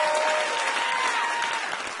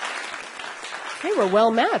 They were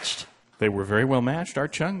well matched. They were very well matched.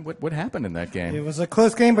 Art Chung, what happened in that game? It was a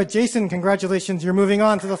close game, but Jason, congratulations. You're moving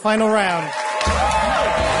on to the final round.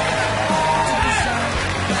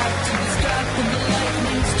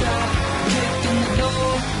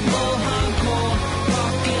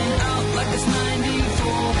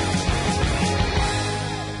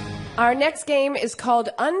 Our next game is called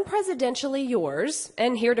Unpresidentially Yours,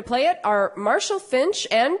 and here to play it are Marshall Finch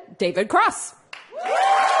and David Cross.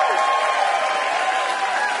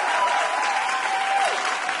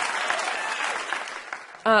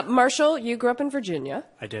 Marshall, you grew up in Virginia.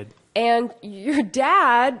 I did. And your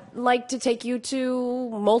dad liked to take you to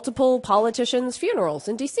multiple politicians' funerals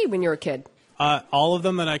in D.C. when you were a kid. All of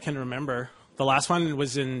them that I can remember. The last one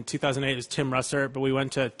was in 2008. It was Tim Russert, but we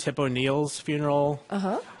went to Tip O'Neill's funeral.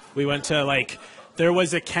 Uh-huh. We went to, there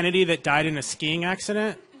was a Kennedy that died in a skiing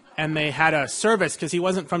accident, and they had a service, because he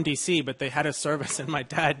wasn't from D.C., but they had a service, and my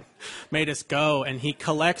dad made us go, and he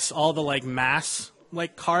collects all the, mass,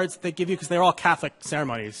 cards that they give you, because they're all Catholic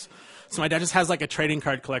ceremonies. So my dad just has, a trading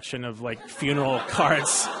card collection of, funeral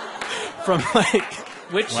cards from,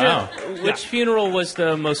 Which funeral was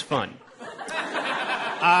the most fun?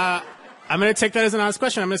 I'm going to take that as an honest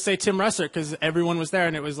question. I'm going to say Tim Russert because everyone was there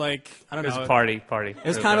and it was I don't know. It was a party. It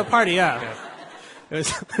was kind of a party, yeah. It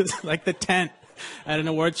was like the tent at an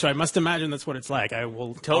awards show. I must imagine that's what it's like.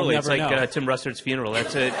 Totally. It's like Tim Russert's funeral.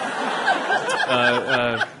 That's it.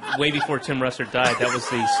 Way before Tim Russert died, that was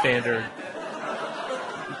the standard.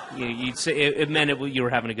 You'd say it meant you were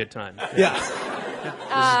having a good time. Yeah. This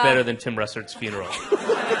is better than Tim Russert's funeral.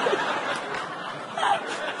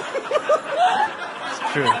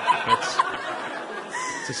 It's true.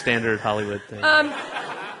 It's a standard Hollywood thing.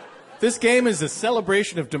 This game is a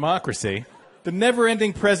celebration of democracy. The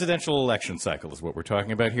never-ending presidential election cycle is what we're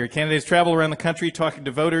talking about here. Candidates travel around the country talking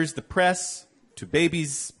to voters, the press, to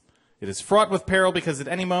babies. It is fraught with peril because at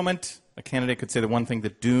any moment, a candidate could say the one thing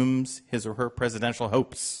that dooms his or her presidential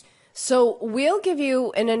hopes. So we'll give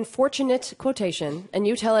you an unfortunate quotation, and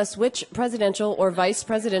you tell us which presidential or vice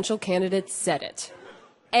presidential candidate said it.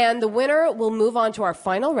 And the winner will move on to our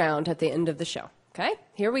final round at the end of the show. Okay?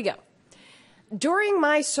 Here we go. During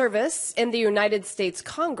my service in the United States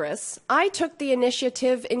Congress, I took the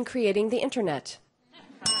initiative in creating the Internet.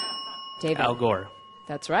 David. Al Gore.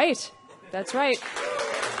 That's right. That's right.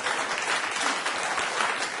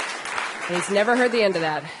 He's never heard the end of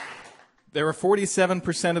that. There are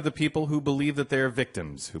 47% of the people who believe that they are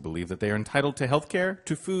victims, who believe that they are entitled to health care,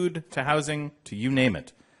 to food, to housing, to you name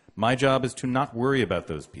it. My job is to not worry about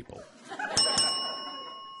those people.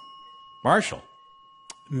 Marshall.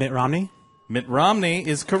 Mitt Romney. Mitt Romney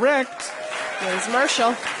is correct. There's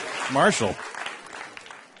Marshall. Marshall.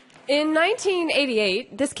 In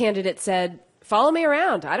 1988, this candidate said, "Follow me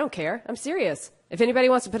around. I don't care. I'm serious. If anybody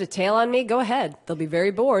wants to put a tail on me, go ahead. They'll be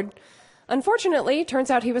very bored." Unfortunately, turns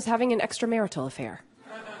out he was having an extramarital affair.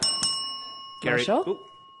 Marshall?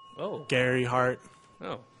 Gary Hart.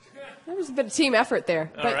 Oh. There was a bit of team effort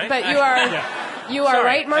there. All right. But you are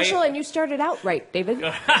right, Marshall, and you started out right, David.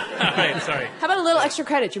 All right, sorry. How about a little extra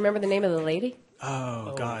credit? Do you remember the name of the lady?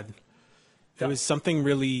 Oh. God. It was something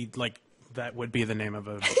really, that would be the name of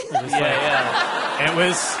a... It was yeah. It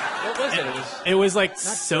was... What was it? It was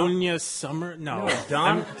Sonia Summer. No.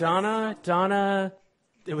 Donna.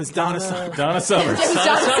 It was Donna Summers. Donna Summers.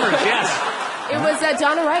 Donna Summers, yes. It was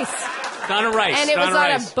Donna Rice. Donna Rice. And it was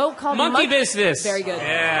on a boat called Monkey Business. Very good.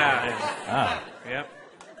 Yeah. Ah. Yep.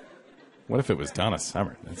 What if it was Donna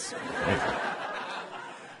Summer? That's crazy.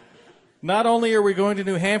 Not only are we going to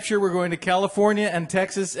New Hampshire, we're going to California and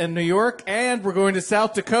Texas and New York, and we're going to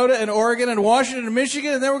South Dakota and Oregon and Washington and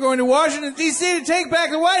Michigan, and then we're going to Washington, D.C. to take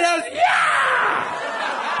back the White House. Yeah!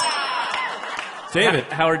 David.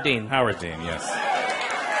 Howard Dean. Howard Dean, yes.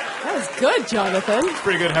 That was good, Jonathan.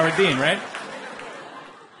 Pretty good Howard Dean, right?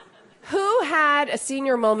 Who had a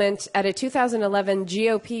senior moment at a 2011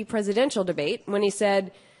 GOP presidential debate when he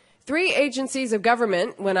said, "3 agencies of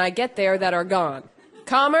government when I get there that are gone.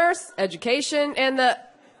 Commerce, education, and the..."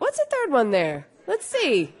 What's the third one there? Let's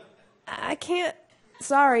see. I can't...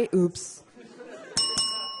 Sorry. Oops.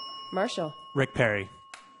 Marshall. Rick Perry.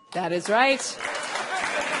 That is right.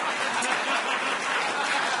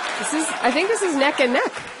 I think this is neck and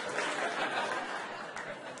neck.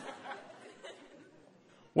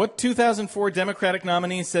 What 2004 Democratic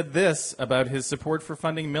nominee said this about his support for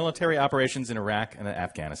funding military operations in Iraq and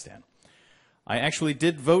Afghanistan? "I actually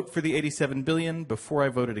did vote for the $87 billion before I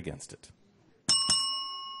voted against it."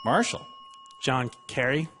 Marshall. John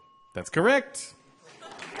Kerry. That's correct.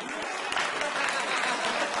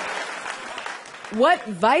 What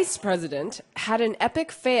vice president had an epic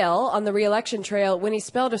fail on the re-election trail when he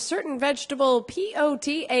spelled a certain vegetable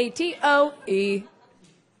P-O-T-A-T-O-E?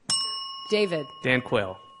 David. Dan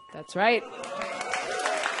Quayle. That's right.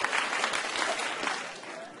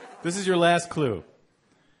 This is your last clue.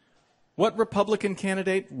 What Republican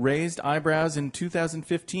candidate raised eyebrows in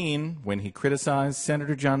 2015 when he criticized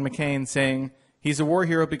Senator John McCain, saying He's a war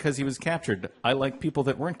hero because he was captured. I like people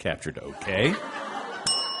that weren't captured, okay?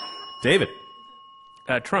 David.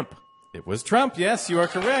 Trump. It was Trump. Yes, you are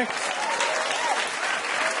correct.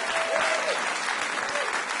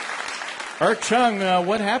 Art Chung,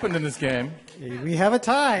 what happened in this game? We have a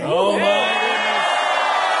tie. Oh, my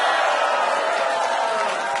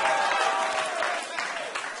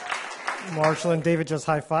goodness. Marshall and David just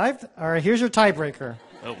high-fived. All right, here's your tiebreaker.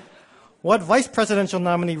 Oh. What vice presidential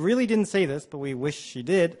nominee really didn't say this, but we wish she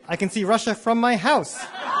did? I can see Russia from my house.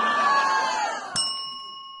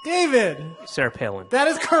 David. Sarah Palin. That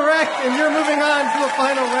is correct, and you're moving on to the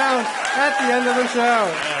final round at the end of the show. All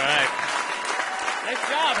right. Nice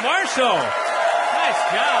job, Marshall.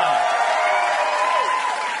 Nice job.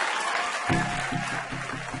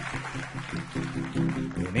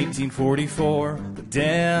 In 1844, the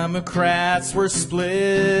Democrats were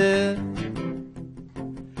split.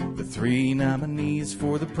 The three nominees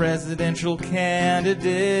for the presidential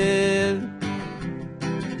candidate: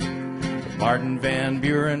 Martin Van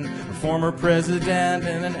Buren, a former president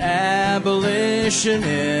and an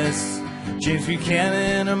abolitionist; James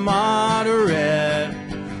Buchanan, a moderate;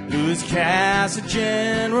 Lewis Cass, a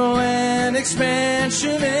general and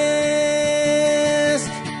expansionist.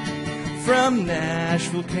 From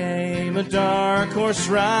Nashville came a dark horse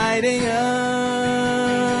riding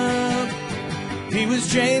up. He was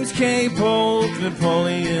James K. Polk,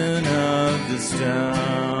 Napoleon of the Stump.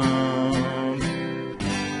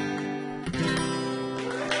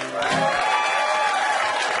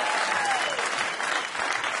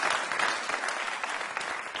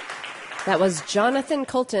 That was Jonathan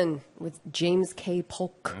Colton with James K.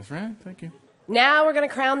 Polk. That's right. Thank you. Now we're going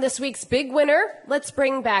to crown this week's big winner. Let's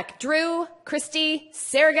bring back Drew, Christy,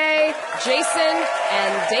 Sergey, Jason,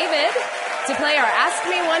 and David to play our Ask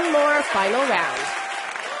Me One More final round.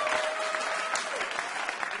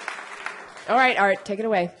 All right, Art, take it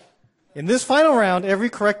away. In this final round, every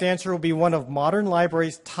correct answer will be one of Modern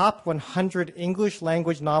Library's top 100 English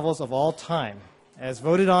language novels of all time, as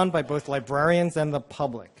voted on by both librarians and the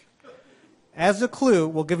public. As a clue,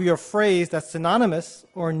 we'll give you a phrase that's synonymous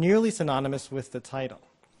or nearly synonymous with the title.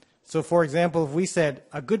 So, for example, if we said,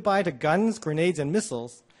 a goodbye to guns, grenades, and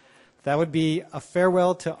missiles, that would be a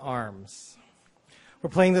farewell to arms. We're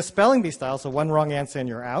playing the spelling bee style, so one wrong answer and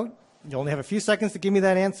you're out. You only have a few seconds to give me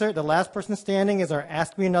that answer. The last person standing is our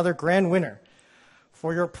Ask Me Another grand winner.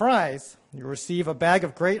 For your prize, you'll receive a bag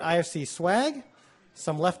of great IFC swag,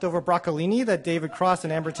 some leftover broccolini that David Cross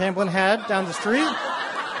and Amber Tamblyn had down the street,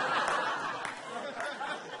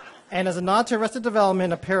 and as a nod to Arrested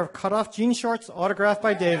Development, a pair of cut-off jean shorts autographed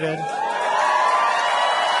by David,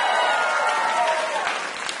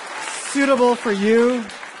 suitable for you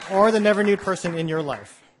or the never-nude person in your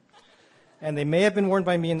life. And they may have been worn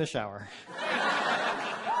by me in the shower.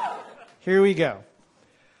 Here we go.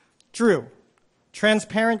 Drew,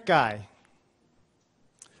 transparent guy.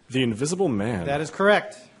 The Invisible Man. That is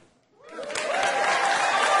correct.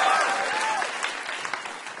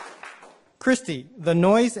 Christy, the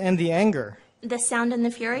noise and the anger. The Sound and the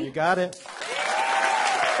Fury. You got it.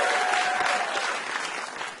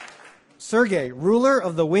 Sergey, ruler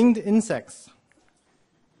of the winged insects.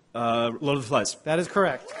 Lord of the Flies. That is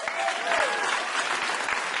correct.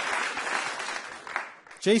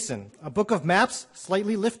 Jason, a book of maps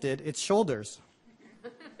slightly lifted its shoulders.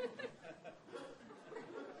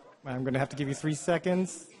 I'm going to have to give you 3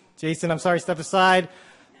 seconds. Jason, I'm sorry, step aside.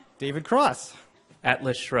 David Cross.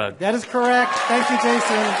 Atlas Shrugged. That is correct. Thank you,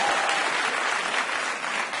 Jason.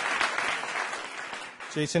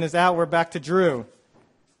 Jason is out. We're back to Drew.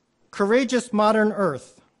 Courageous Modern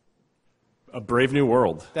Earth. A Brave New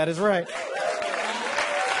World. That is right.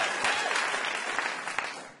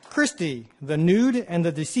 Christy, the nude and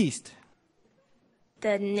the deceased.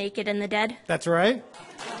 The Naked and the Dead. That's right.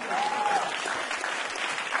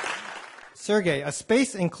 Sergey, a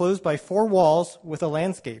space enclosed by 4 walls with a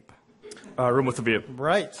landscape. Room with a View.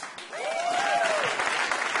 Right.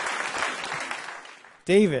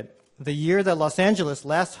 David, the year that Los Angeles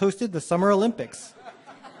last hosted the Summer Olympics.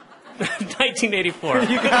 1984.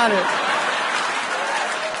 You got it.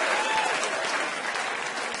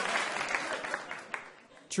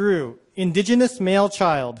 Drew, indigenous male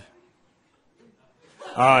child.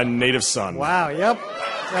 Native Son. Wow, yep.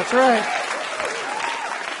 That's right.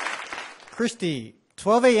 Christy,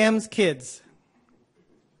 12 a.m.'s kids.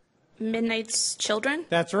 Midnight's Children.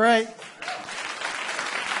 That's right.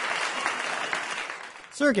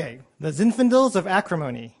 Sergey, the Zinfandels of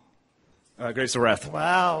Acrimony. Grapes of Wrath.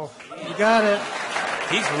 Wow, you got it.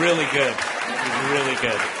 He's really good. He's really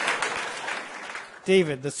good.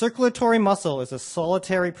 David, the circulatory muscle is a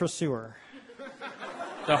solitary pursuer.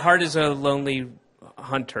 The heart is a lonely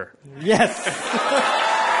hunter. Yes.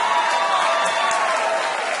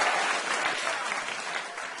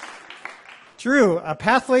 Drew, a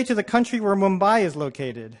pathway to the country where Mumbai is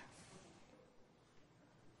located.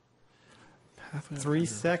 3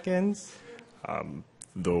 seconds.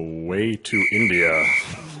 The way to India.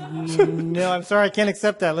 No, I'm sorry, I can't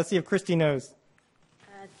accept that. Let's see if Christy knows.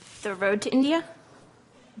 The road to India?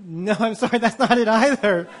 No, I'm sorry, that's not it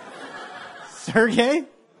either. Sergey?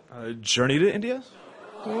 Journey to India?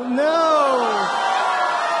 No.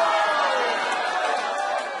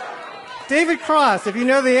 David Cross, if you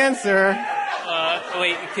know the answer.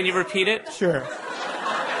 Wait, can you repeat it? Sure.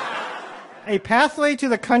 A pathway to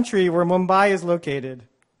the country where Mumbai is located.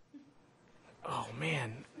 Oh,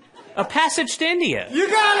 man. A passage to India. You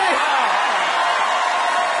got it!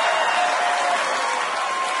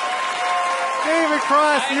 David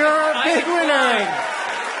Cross, you're a big winner.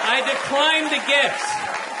 I decline the gifts.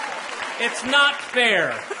 It's not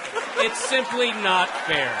fair. It's simply not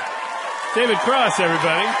fair. David Cross,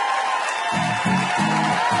 everybody.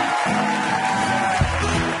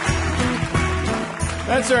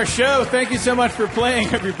 That's our show. Thank you so much for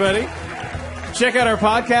playing, everybody. Check out our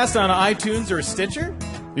podcast on iTunes or Stitcher.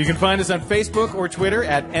 You can find us on Facebook or Twitter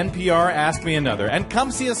at NPR Ask Me Another. And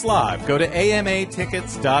come see us live. Go to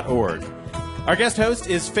amatickets.org. Our guest host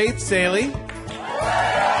is Faith Salie.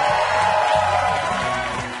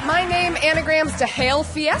 My name anagrams to Hail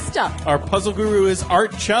Fiesta. Our puzzle guru is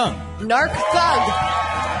Art Chung. Narc Thug.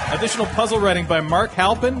 Additional puzzle writing by Mark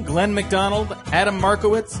Halpin, Glenn McDonald, Adam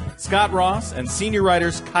Markowitz, Scott Ross, and senior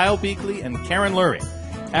writers Kyle Beakley and Karen Lurie.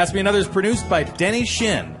 Ask Me Another is produced by Denny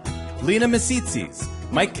Shin, Lena Misitsis,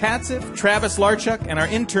 Mike Katzif, Travis Larchuk, and our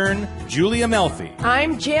intern, Julia Melfi.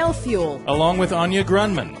 I'm Jail Fuel. Along with Anya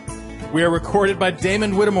Grunman. We are recorded by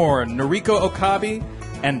Damon Whittemore, Noriko Okabe,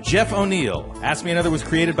 and Jeff O'Neill. Ask Me Another was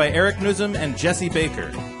created by Eric Nuzum and Jesse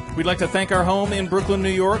Baker. We'd like to thank our home in Brooklyn, New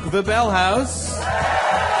York, the Bell House.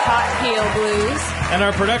 Hot Heel Blues. And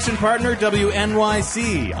our production partner,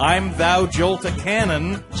 WNYC. I'm Thou Jolta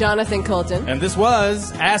Cannon. Jonathan Colton. And this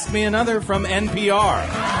was Ask Me Another from NPR.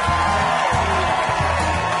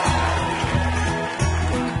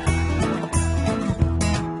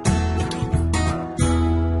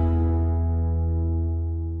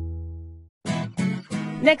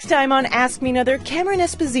 Next time on Ask Me Another, Cameron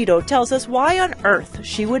Esposito tells us why on earth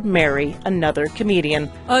she would marry another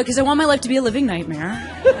comedian. Because I want my life to be a living nightmare.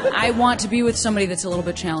 I want to be with somebody that's a little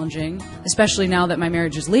bit challenging, especially now that my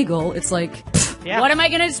marriage is legal. It's like, what am I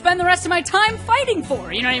going to spend the rest of my time fighting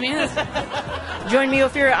for? You know what I mean? Join me,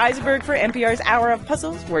 Ophira Eisenberg, for NPR's Hour of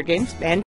Puzzles, Word Games, and